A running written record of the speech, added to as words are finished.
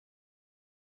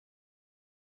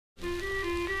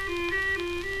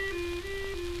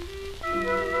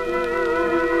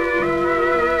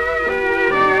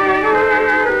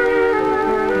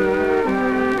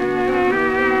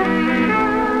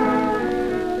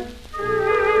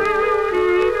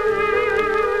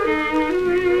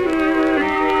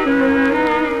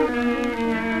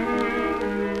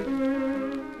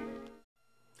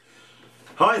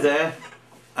there.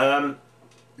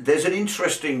 There's an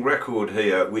interesting record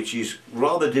here which is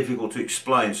rather difficult to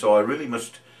explain, so I really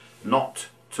must not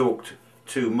talk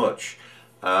too much.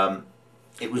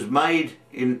 It was made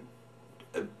in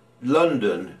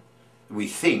London, we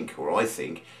think, or I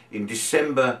think, in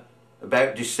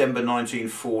about December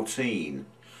 1914,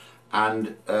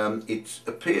 and it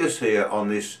appears here on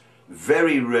this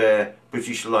very rare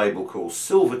British label called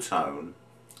Silvertone,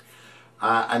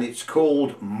 and it's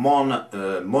called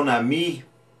Monamie,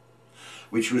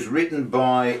 which was written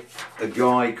by a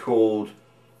guy called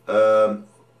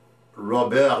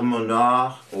Robert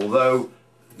Monard, although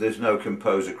there's no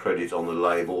composer credit on the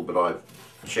label, but I've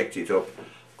checked it up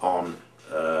on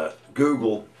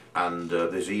Google, and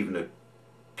there's even a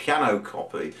piano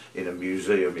copy in a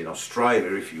museum in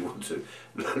Australia if you want to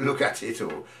look at it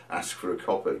or ask for a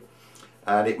copy.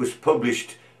 And it was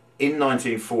published in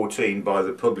 1914 by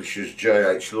the publishers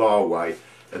J.H. Larway,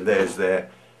 and there's their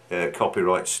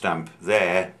copyright stamp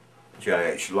there,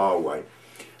 J.H. Larway.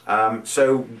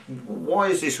 So why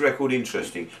is this record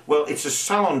interesting? Well, it's a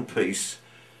Salon piece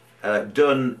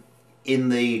done in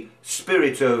the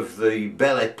spirit of the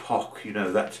Belle Epoque, you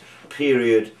know, that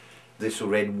period, this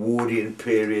sort of Edwardian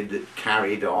period that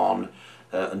carried on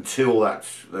until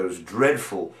those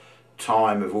dreadful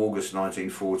time of August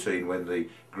 1914 when the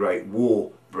Great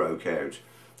War broke out,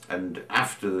 and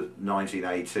after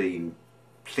 1918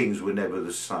 things were never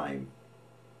the same.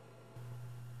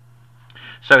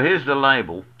 So here's the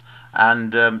label,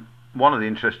 and one of the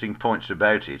interesting points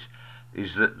about it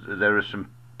is that there are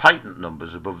some patent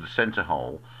numbers above the centre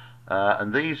hole,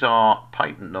 and these are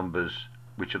patent numbers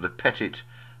which are the Pettit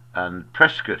and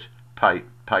Prescott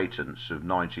patents of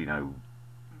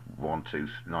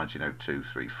 1902,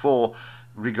 3, 4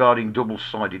 regarding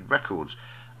double-sided records,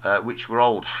 which were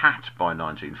old hat by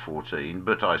 1914,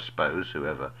 but I suppose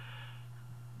whoever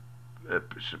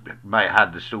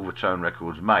had the Silvertone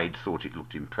records made thought it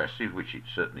looked impressive, which it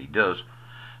certainly does.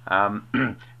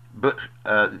 But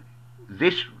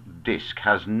this disc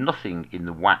has nothing in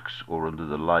the wax or under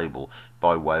the label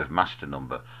by way of master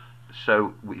number,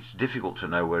 so it's difficult to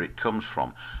know where it comes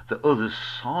from. The other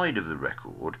side of the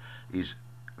record is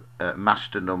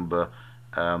master number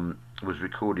was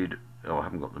recorded, oh, I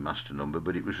haven't got the master number,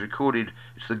 but it was recorded,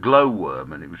 it's the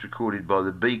Glowworm, and it was recorded by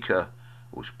the Beaker,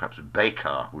 or perhaps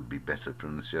Baker would be better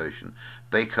pronunciation,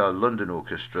 Baker London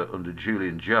Orchestra under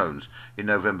Julian Jones in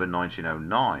November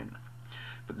 1909.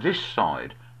 But this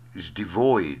side is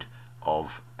devoid of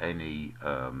any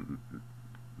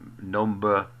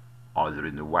number either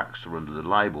in the wax or under the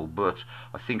label, but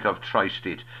I think I've traced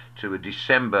it to a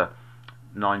December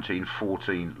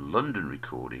 1914 London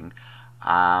recording,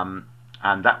 and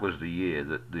that was the year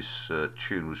that this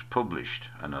tune was published,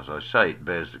 and as I say, it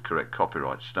bears the correct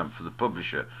copyright stamp for the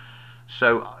publisher.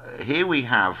 So here we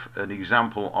have an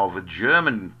example of a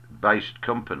German-based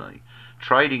company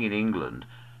trading in England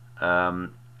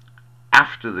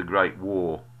after the Great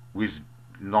War,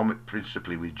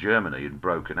 principally with Germany, had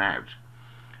broken out.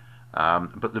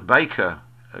 But the Baker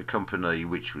company,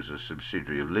 which was a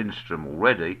subsidiary of Lindstrom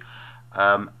already,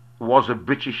 was a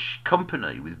British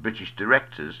company with British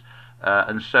directors,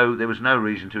 and so there was no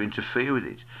reason to interfere with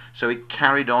it. So it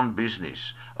carried on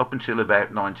business up until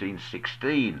about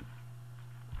 1916.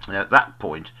 And at that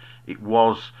point, it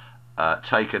was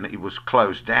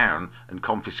closed down and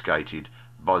confiscated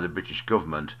by the British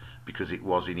government because it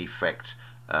was in effect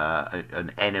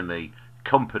an enemy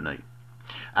company,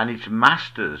 and its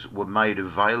masters were made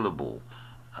available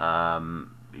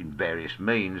in various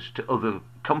means to other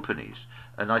companies,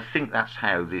 and I think that's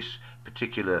how this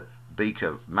particular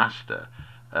Beaker master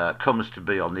comes to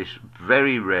be on this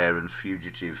very rare and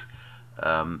fugitive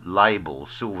label,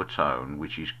 Silvertone,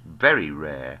 which is very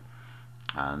rare,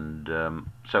 and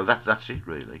so that's it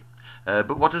really.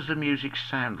 But what does the music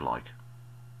sound like?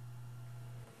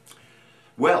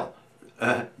 Well,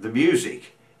 the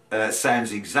music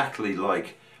sounds exactly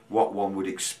like what one would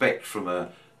expect from a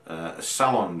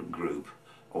Salon group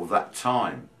of that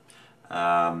time.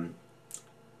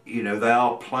 You know, they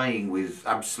are playing with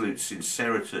absolute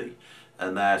sincerity,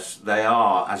 and they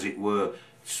are, as it were,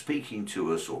 speaking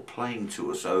to us or playing to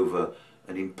us over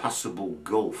an impassable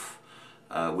gulf.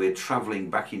 We're travelling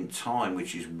back in time,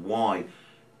 which is why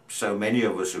so many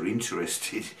of us are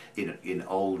interested in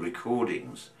old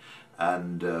recordings.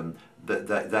 And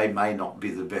they may not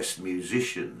be the best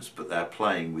musicians, but they're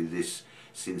playing with this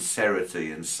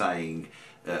sincerity and saying,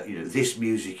 you know, this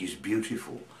music is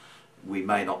beautiful. We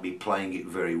may not be playing it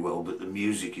very well, but the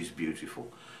music is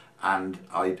beautiful. And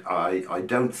I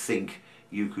don't think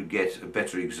you could get a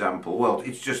better example. Well,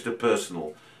 it's just a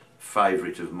personal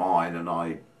favourite of mine, and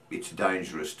it's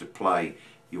dangerous to play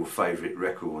your favourite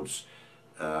records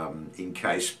in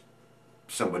case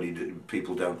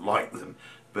people don't like them.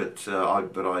 But I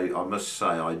must say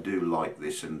I do like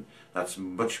this, and that's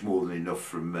much more than enough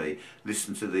from me.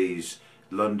 Listen to these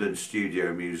London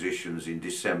studio musicians in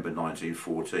December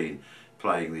 1914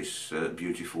 playing this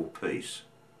beautiful piece.